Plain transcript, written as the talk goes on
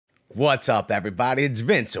What's up, everybody? It's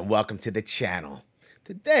Vince, and welcome to the channel.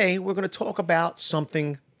 Today, we're going to talk about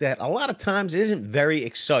something that a lot of times isn't very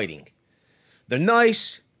exciting. They're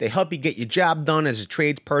nice, they help you get your job done as a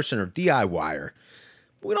tradesperson or DIYer.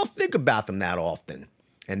 But we don't think about them that often,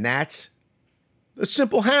 and that's the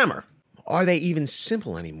simple hammer. Are they even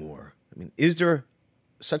simple anymore? I mean, is there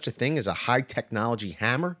such a thing as a high-technology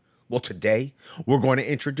hammer? Well, today, we're going to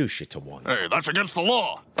introduce you to one. Hey, that's against the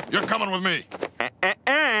law. You're coming with me.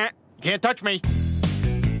 Can't touch me.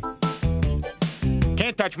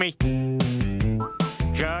 Can't touch me.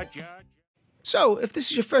 Judge. So, if this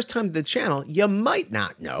is your first time to the channel, you might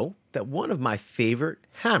not know that one of my favorite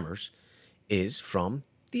hammers is from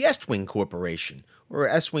the Estwing Corporation, or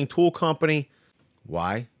Estwing Tool Company.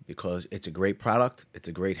 Why? Because it's a great product, it's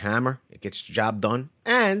a great hammer, it gets the job done,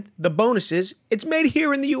 and the bonus is, it's made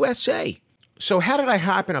here in the USA. So how did I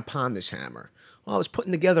happen upon this hammer? Well, I was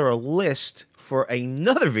putting together a list for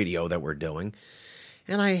another video that we're doing,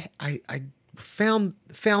 and I found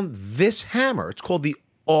this hammer. It's called the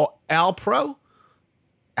Alpro.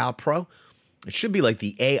 It should be like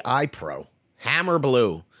the AI Pro. Hammer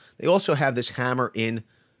Blue. They also have this hammer in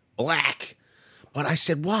black. But I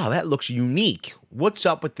said, wow, that looks unique. What's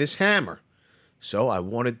up with this hammer? So I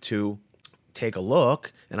wanted to take a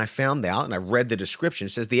look, and I found out, and I read the description. It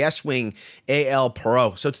says the Estwing AL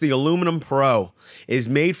Pro. So it's the Aluminum Pro. It is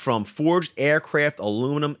made from forged aircraft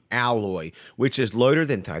aluminum alloy, which is lighter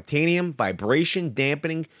than titanium. Vibration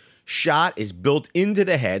dampening shot is built into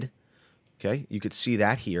the head. Okay, you could see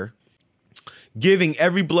that here. Giving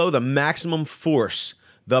every blow the maximum force.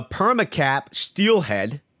 The permacap steel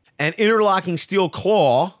head, an interlocking steel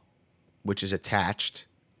claw, which is attached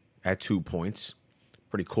at 2 points.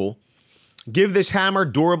 Pretty cool. Give this hammer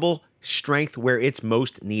durable strength where it's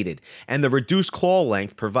most needed. And the reduced claw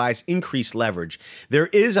length provides increased leverage. There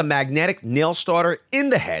is a magnetic nail starter in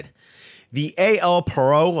the head. The AL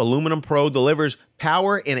Pro, Aluminum Pro, delivers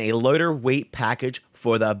power in a lighter weight package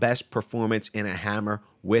for the best performance in a hammer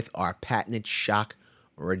with our patented shock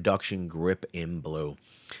reduction grip in blue.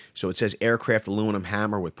 So it says aircraft aluminum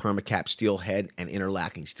hammer with permacap steel head and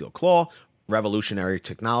interlocking steel claw. Revolutionary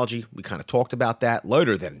technology. We kind of talked about that.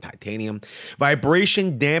 Lighter than titanium.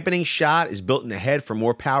 Vibration dampening shot is built in the head for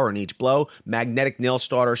more power in each blow. Magnetic nail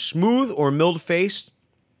starter. Smooth or milled face.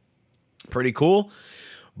 Pretty cool.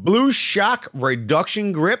 Blue shock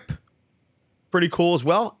reduction grip. Pretty cool as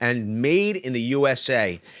well. And made in the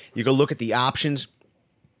USA. You can look at the options.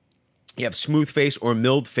 You have smooth face or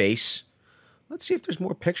milled face. Let's see if there's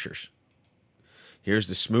more pictures. Here's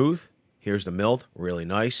the smooth. Here's the milled. Really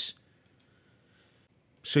nice.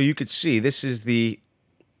 So you could see this is the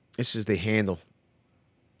handle.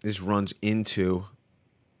 This runs into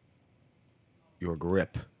your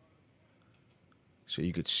grip. So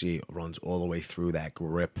you could see it runs all the way through that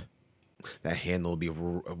grip. That handle will be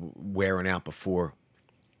wearing out before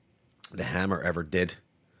the hammer ever did.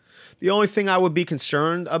 The only thing I would be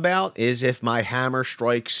concerned about is if my hammer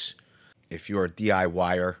strikes, if you're a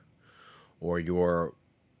DIYer or you're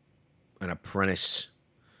an apprentice,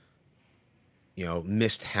 you know,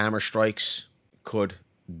 missed hammer strikes could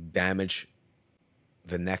damage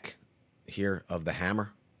the neck here of the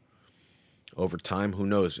hammer. Over time, who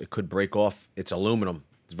knows? It could break off. It's aluminum.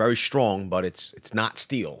 It's very strong, but it's not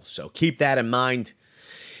steel. So keep that in mind.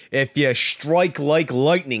 If you strike like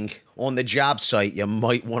lightning on the job site, you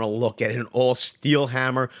might want to look at an all-steel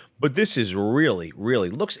hammer. But this is really, really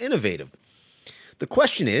looks innovative. The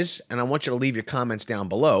question is, and I want you to leave your comments down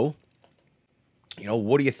below, you know,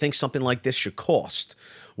 what do you think something like this should cost?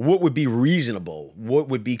 What would be reasonable? What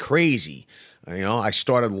would be crazy? You know, I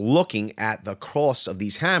started looking at the cost of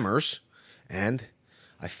these hammers, and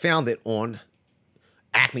I found it on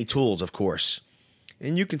Acme Tools, of course.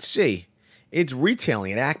 And you can see it's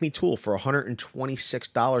retailing at Acme Tool for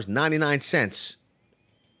 $126.99.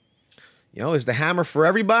 You know, is the hammer for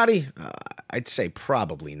everybody? I'd say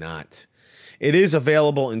probably not. It is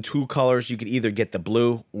available in two colors. You could either get the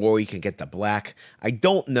blue or you can get the black. I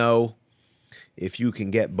don't know if you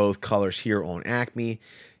can get both colors here on Acme.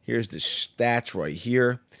 Here's the stats right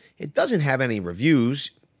here. It doesn't have any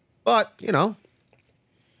reviews, but, you know,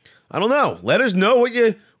 I don't know. Let us know what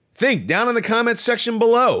you think down in the comments section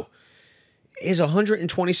below. Is a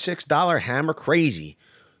 $126 hammer crazy?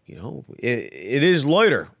 You know, it is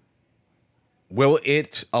lighter. Will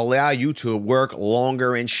it allow you to work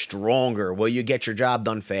longer and stronger? Will you get your job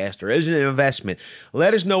done faster? Is it an investment?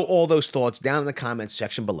 Let us know all those thoughts down in the comments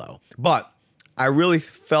section below. But I really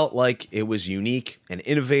felt like it was unique and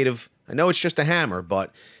innovative. I know it's just a hammer,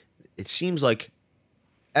 but it seems like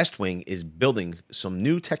Estwing is building some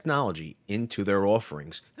new technology into their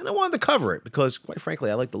offerings, and I wanted to cover it because, quite frankly,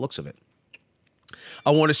 I like the looks of it.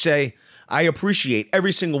 I want to say I appreciate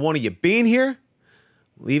every single one of you being here.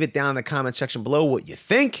 Leave it down in the comment section below what you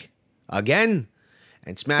think, again,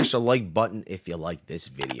 and smash the like button if you like this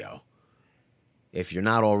video. If you're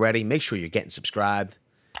not already, make sure you're getting subscribed.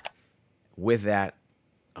 With that,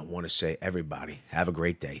 I want to say, everybody, have a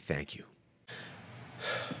great day. Thank you.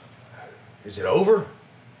 Is it over?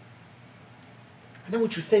 I know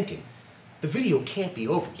what you're thinking. The video can't be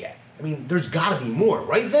over yet. I mean, there's got to be more,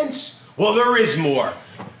 right, Vince? Well, there is more.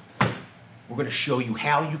 We're going to show you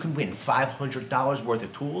how you can win $500 worth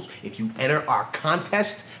of tools if you enter our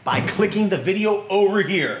contest by clicking the video over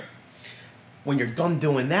here. When you're done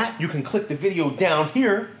doing that, you can click the video down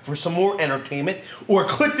here for some more entertainment, or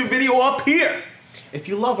click the video up here. If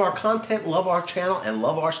you love our content, love our channel, and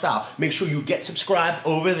love our style, make sure you get subscribed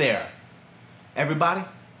over there. Everybody,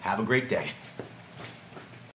 have a great day.